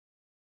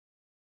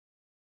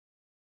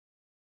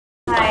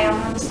Hi, I'm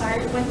going to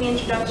start with the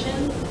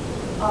introduction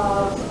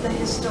of the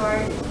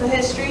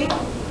history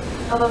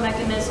of a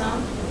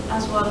mechanism,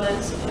 as well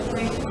as a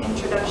brief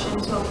introduction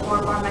to a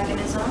 4-bar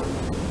mechanism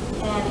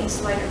and a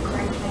slider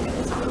crank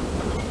mechanism.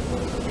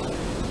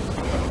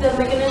 The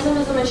mechanism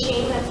is a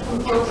machine that's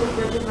composed of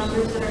rigid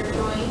members that are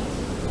joined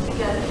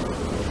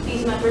together.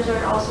 These members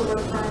are also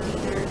referred to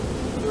either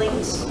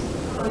links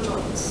or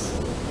joints.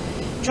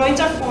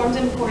 Joints are formed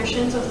in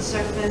portions of the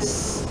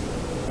surface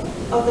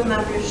of the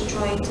members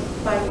joined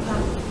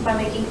by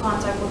making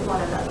contact with one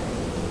another.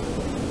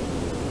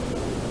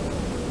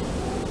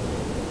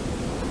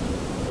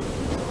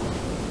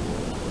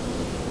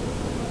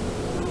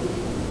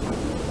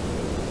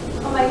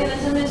 A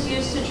mechanism is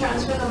used to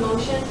transfer the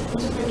motion and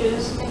to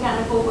produce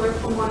mechanical work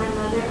from one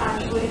another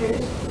actuators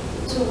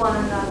to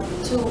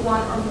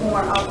one or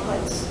more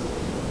outputs.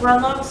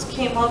 Reynolds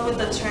came up with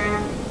the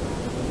term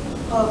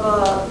of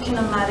a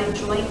kinematic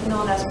joint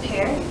known as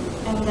pair,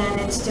 and then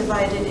it's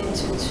divided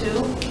into two,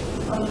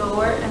 a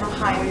lower and a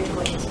higher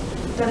joint.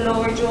 The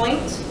lower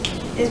joint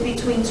is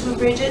between two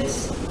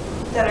bridges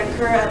that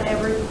occur at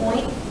every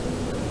point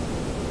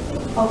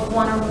of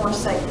one or more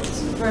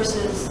segments,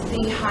 versus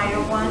the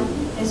higher one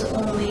is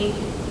only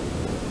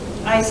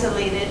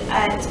isolated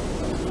at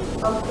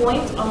a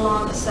point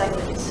along the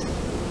segment.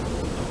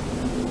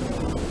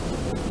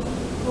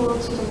 Go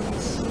to the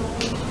next slide.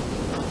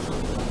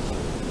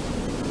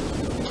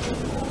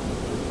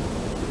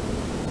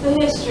 The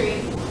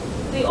history.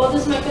 The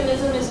oldest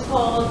mechanism is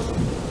called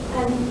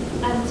an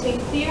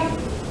Antikythera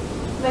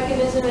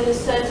mechanism. It is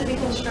said to be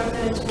constructed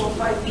in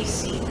 1205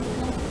 BC.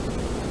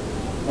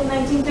 In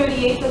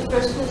 1938, the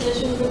first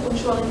position for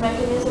controlling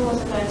mechanism was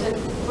invented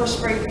for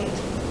spray paint.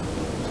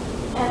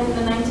 And in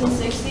the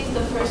 1960s,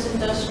 the first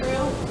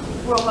industrial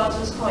robots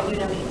was called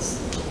Unimates.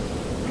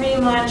 Pretty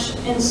much,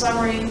 in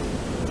summary,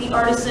 the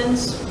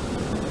artisans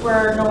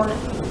were known,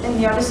 in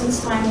the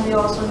artisans' time, we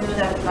also knew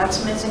that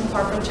blacksmiths and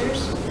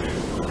carpenters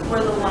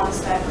were the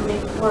ones that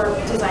were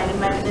designing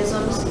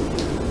mechanisms.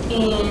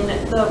 In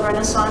the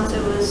Renaissance,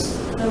 it was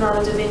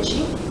Leonardo da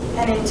Vinci,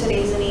 and in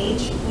today's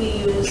age,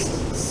 we use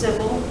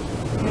civil,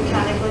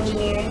 mechanical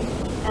engineering,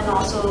 and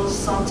also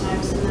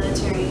sometimes the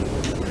military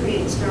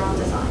creates their own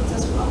designs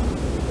as well.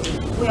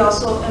 We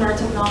also, in our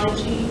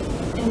technology,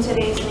 in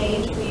today's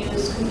age, we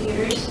use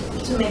computers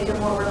to make it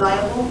more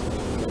reliable,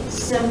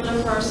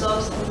 simpler for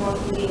ourselves, and more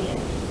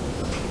convenient.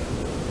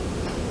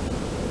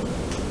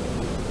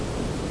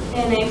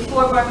 In a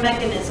 4-bar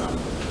mechanism,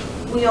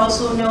 we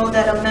also know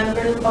that a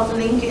member of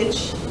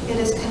linkage, it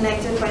is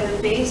connected by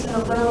the base and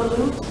a little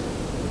loop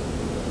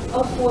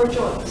of 4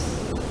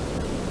 joints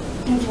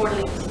and 4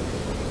 links.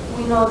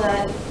 We know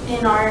that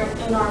in our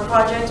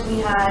project we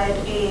had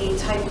a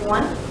type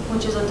 1,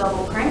 which is a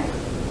double crank.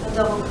 A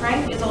double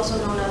crank is also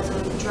known as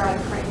a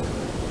drag crank,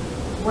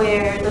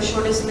 where the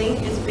shortest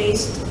link is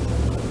based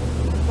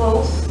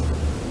both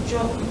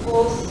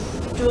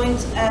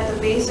joints at the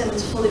base and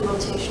is fully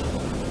rotational.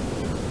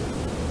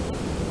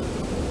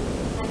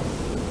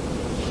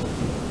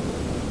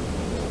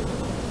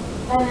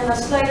 And in a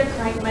slider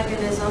crank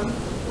mechanism,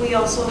 we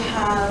also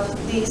have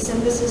the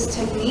synthesis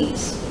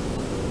techniques,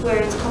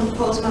 where it's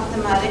composed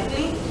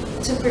mathematically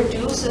to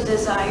produce a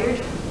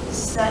desired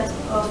set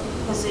of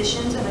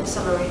positions and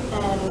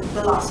and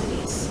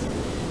velocities.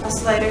 A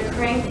slider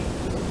crank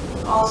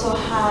also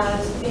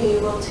has a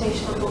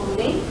rotational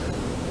link,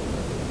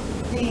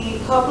 the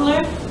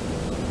coupler,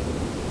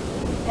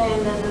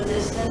 and then the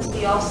distance,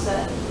 the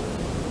offset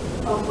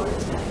of where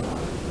it's going to go.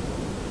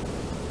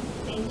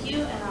 Thank you,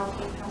 and I'll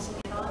keep passing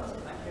it on.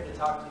 I'm here to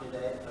talk to you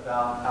today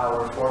about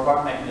our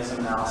 4-bar mechanism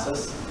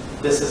analysis.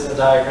 This is a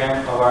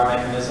diagram of our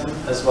mechanism,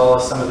 as well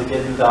as some of the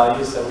given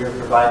values that we were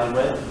provided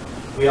with.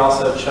 We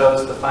also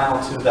chose the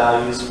final 2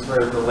 values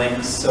for the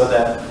links so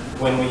that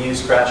when we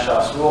use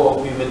Grashoff's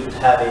rule, we would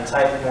have a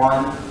type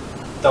 1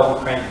 double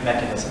crank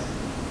mechanism.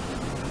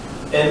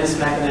 In this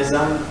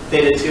mechanism,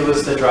 theta 2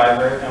 was the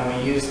driver, and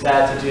we used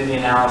that to do the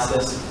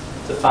analysis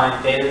to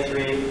find theta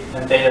 3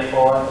 and theta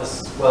 4,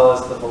 as well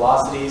as the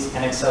velocities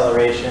and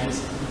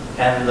accelerations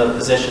and the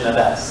position of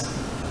S.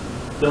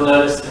 You'll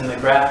notice in the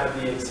graph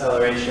of the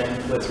acceleration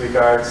with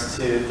regards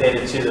to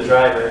theta 2, the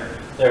driver,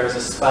 there was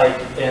a spike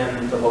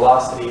in the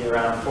velocity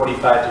around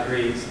 45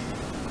 degrees,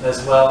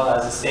 as well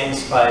as the same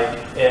spike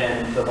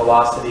in the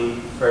velocity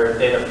for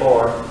theta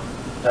 4,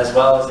 as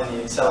well as in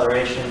the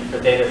acceleration for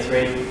theta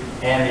 3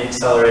 and the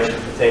acceleration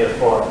for theta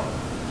 4.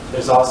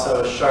 There's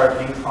also a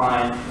sharp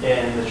incline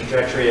in the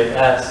trajectory of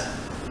S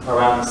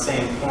around the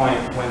same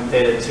point when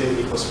theta 2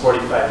 equals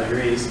 45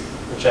 degrees,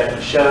 which I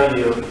can show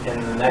you in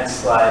the next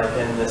slide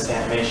in this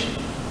animation.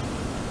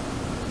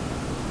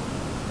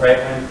 Right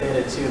when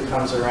theta 2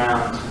 comes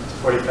around to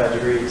 45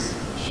 degrees,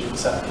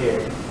 shoots up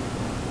here.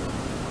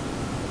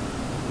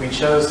 We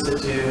chose to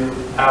do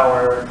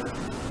our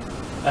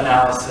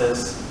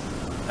analysis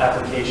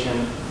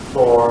application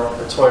for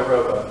a toy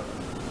rowboat.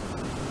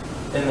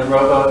 In the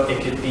rowboat,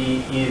 it could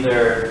be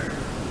either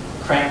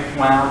crank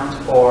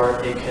wound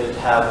or it could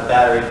have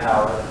battery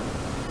power.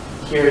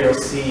 Here you'll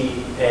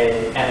see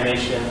an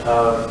animation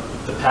of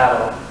the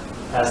paddle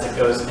as it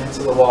goes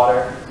into the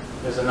water.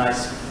 There's a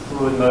nice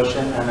fluid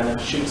motion, and then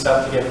it shoots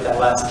up to give it that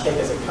last kick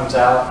as it comes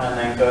out, and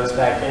then goes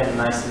back in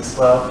nice and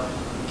slow,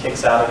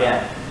 kicks out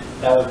again.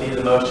 That would be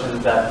the motion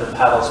that the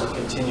paddles would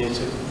continue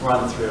to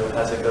run through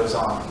as it goes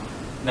on.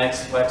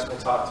 Next, Wex will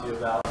talk to you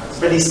about.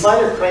 For the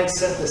slider crank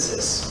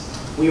synthesis,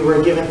 we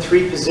were given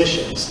 3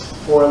 positions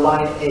for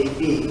line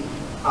AB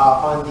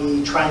on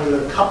the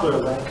triangular coupler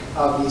link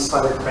of the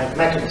slider crank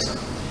mechanism.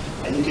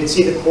 And you can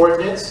see the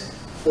coordinates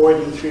for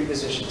the 3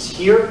 positions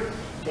here,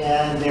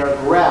 and they're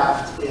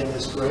graphed in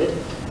this grid.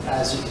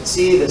 As you can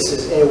see, this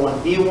is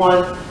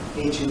A1B1,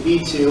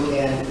 A2B2,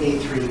 and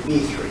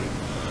A3B3.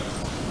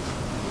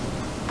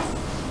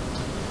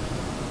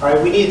 All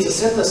right, we needed to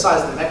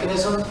synthesize the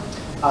mechanism.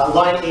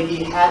 Line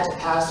AB had to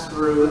pass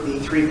through the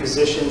 3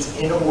 positions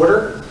in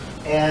order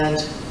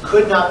and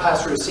could not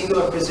pass through a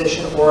singular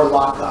position or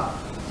lockup.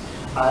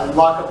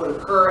 Lockup would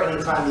occur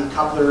anytime the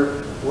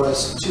coupler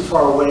was too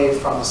far away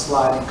from the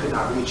slide and could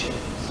not reach it.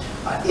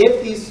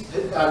 If these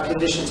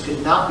conditions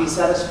could not be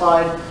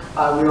satisfied,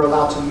 we were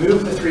allowed to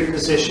move the 3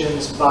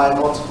 positions by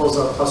multiples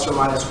of plus or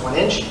minus 1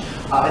 inch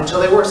until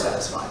they were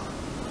satisfied.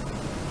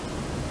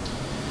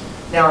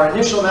 Now, our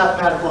initial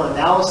mathematical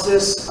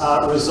analysis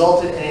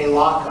resulted in a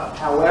lockup.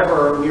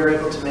 However, we were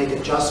able to make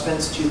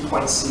adjustments to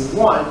point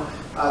C1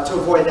 to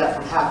avoid that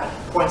from happening.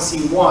 Point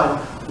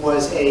C1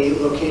 was a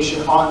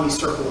location on the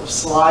circle of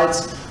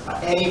slides.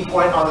 Any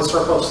point on the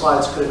circle of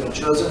slides could have been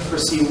chosen for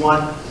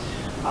C1.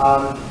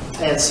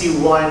 And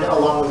C1,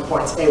 along with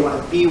points A1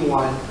 and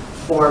B1,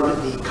 formed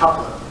the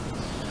coupler.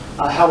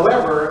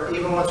 However,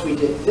 even once we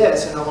did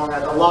this and no longer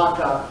had the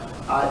lockup,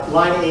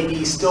 line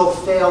AB still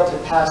failed to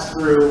pass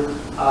through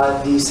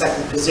the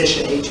second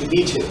position,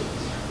 A2B2.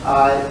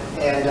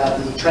 And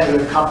the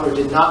triangular coupler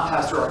did not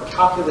pass through our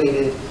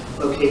calculated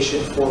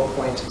location for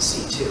point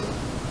C2.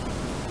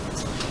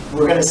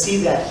 We're going to see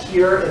that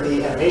here in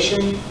the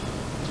animation.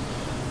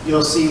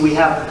 You'll see we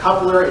have the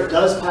coupler. It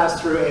does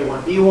pass through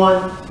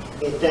A1B1.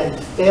 It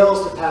then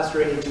fails to pass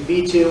through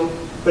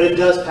A2B2, but it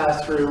does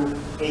pass through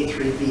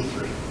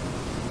A3B3.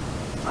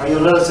 All right,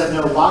 you'll notice that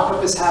no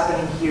lockup is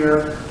happening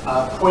here.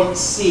 Point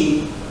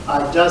C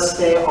does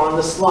stay on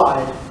the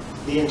slide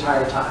the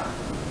entire time.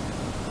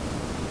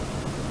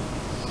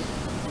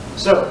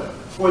 So,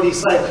 for the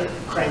slide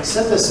crank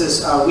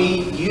synthesis,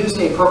 we used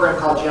a program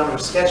called Geometry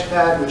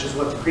Sketchpad, which is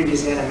what the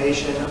previous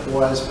animation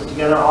was put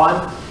together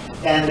on.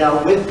 And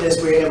with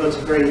this, we were able to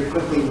very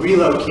quickly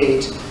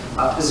relocate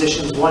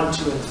positions 1,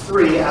 2, and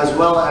 3, as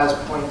well as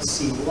point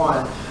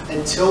C1,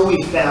 until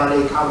we found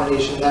a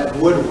combination that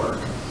would work.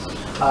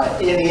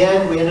 In the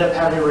end, we ended up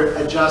having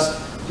to adjust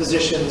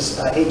positions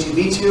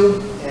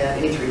A2B2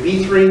 and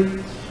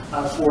A3B3.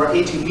 For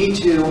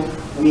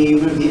A2B2, we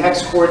moved the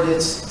X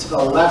coordinates to the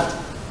left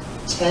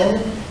 10,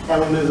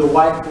 and we moved the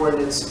Y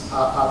coordinates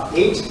up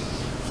 8.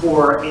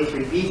 For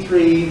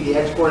A3B3, the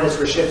X coordinates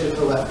were shifted to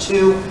the left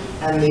 2,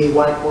 and the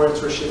Y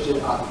coordinates were shifted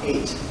up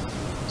 8.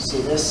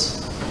 See this?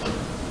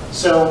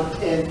 So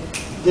in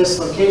this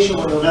location,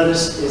 what you'll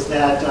notice is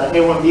that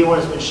A1B1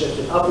 has been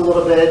shifted up a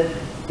little bit,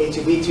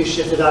 A2B2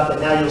 shifted up,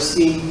 and now you'll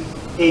see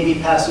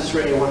AB passes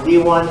through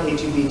A1B1,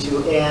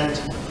 A2B2,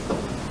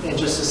 and in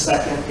just a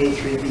second,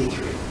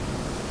 A3B3.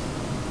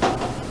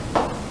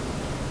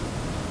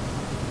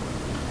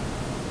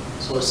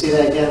 So we'll see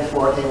that again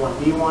for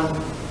A1B1.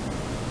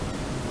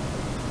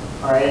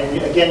 All right,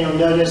 and again, you'll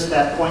notice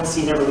that point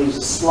C never leaves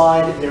the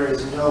slide. There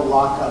is no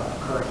lockup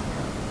occurring here.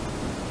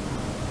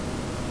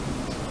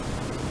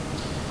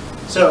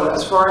 So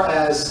as far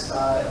as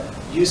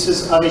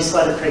uses of a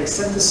slider crank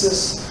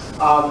synthesis,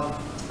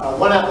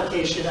 one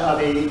application of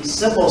a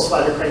simple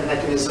slider crank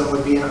mechanism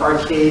would be an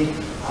arcade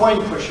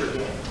coin pusher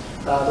game.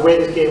 The way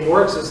this game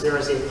works is there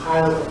is a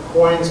pile of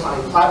coins on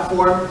a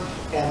platform,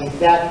 and the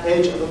back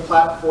edge of the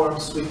platform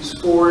sweeps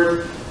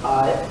forward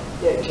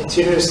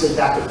continuously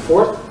back and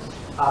forth,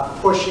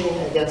 pushing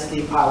against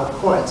the pile of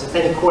coins. If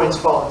any coins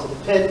fall into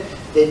the pit,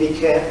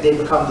 they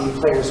become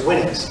the player's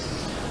winnings.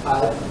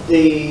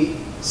 The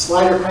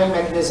slider crank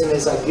mechanism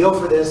is ideal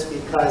for this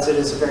because it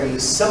is a very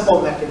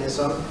simple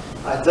mechanism.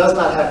 It does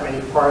not have many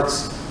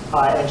parts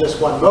and just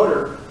one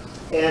motor.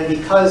 And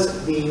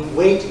because the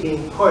weight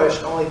being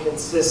pushed only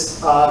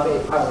consists of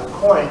a pile of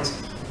coins,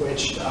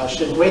 which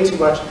shouldn't weigh too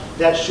much,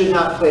 that should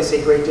not place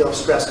a great deal of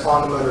stress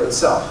on the motor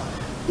itself.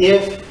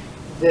 If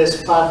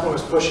this platform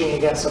is pushing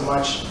against a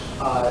much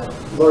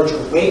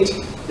larger weight,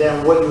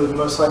 then what you would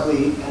most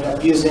likely end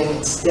up using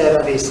instead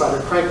of a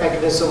slider crank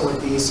mechanism would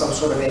be some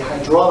sort of a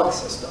hydraulic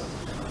system,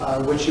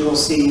 which you will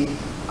see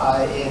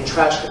in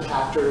trash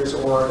compactors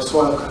or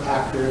soil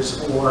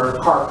compactors or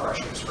car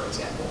crushers, for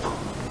example.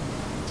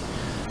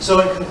 So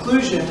in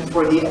conclusion,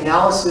 for the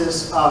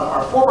analysis of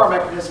our 4-bar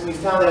mechanism, we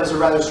found that it was a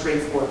rather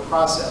straightforward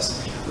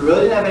process. We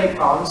really didn't have any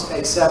problems,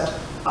 except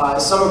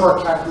some of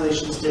our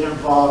calculations did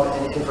involve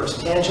an inverse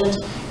tangent,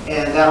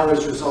 and that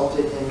always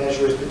resulted in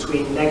measures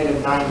between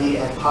negative 90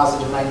 and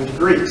positive 90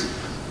 degrees.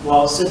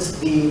 Well, since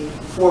the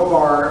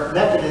 4-bar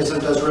mechanism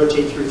does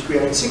rotate through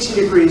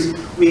 360 degrees,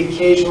 we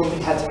occasionally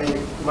had to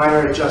make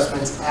minor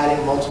adjustments,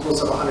 adding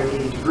multiples of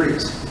 180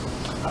 degrees.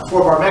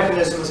 4-bar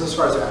mechanisms, as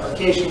far as their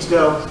applications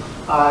go,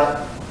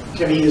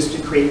 can be used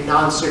to create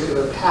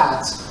non-circular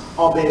paths,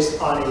 all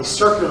based on a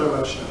circular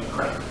motion of the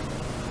crank.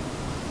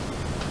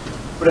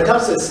 When it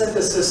comes to the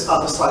synthesis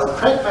of the slide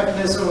crank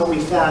mechanism, what we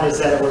found is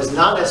that it was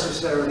not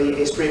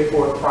necessarily a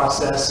straightforward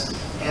process,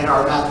 and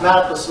our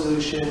mathematical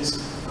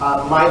solutions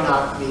might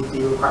not meet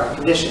the required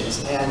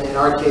conditions. And in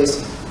our case,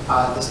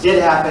 this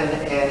did happen,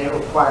 and it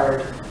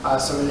required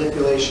some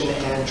manipulation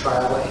and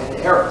trial and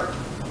error.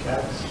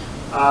 Okay?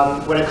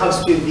 When it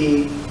comes to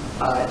the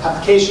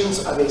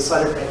applications of a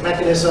slider crank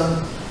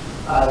mechanism,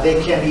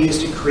 they can be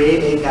used to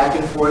create a back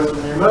and forth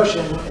linear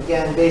motion,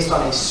 again, based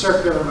on a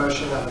circular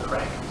motion of the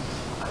crank.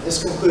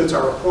 This concludes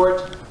our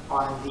report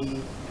on the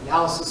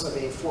analysis of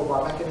a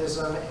 4-bar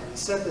mechanism and the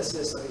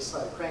synthesis of a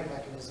slider crank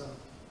mechanism.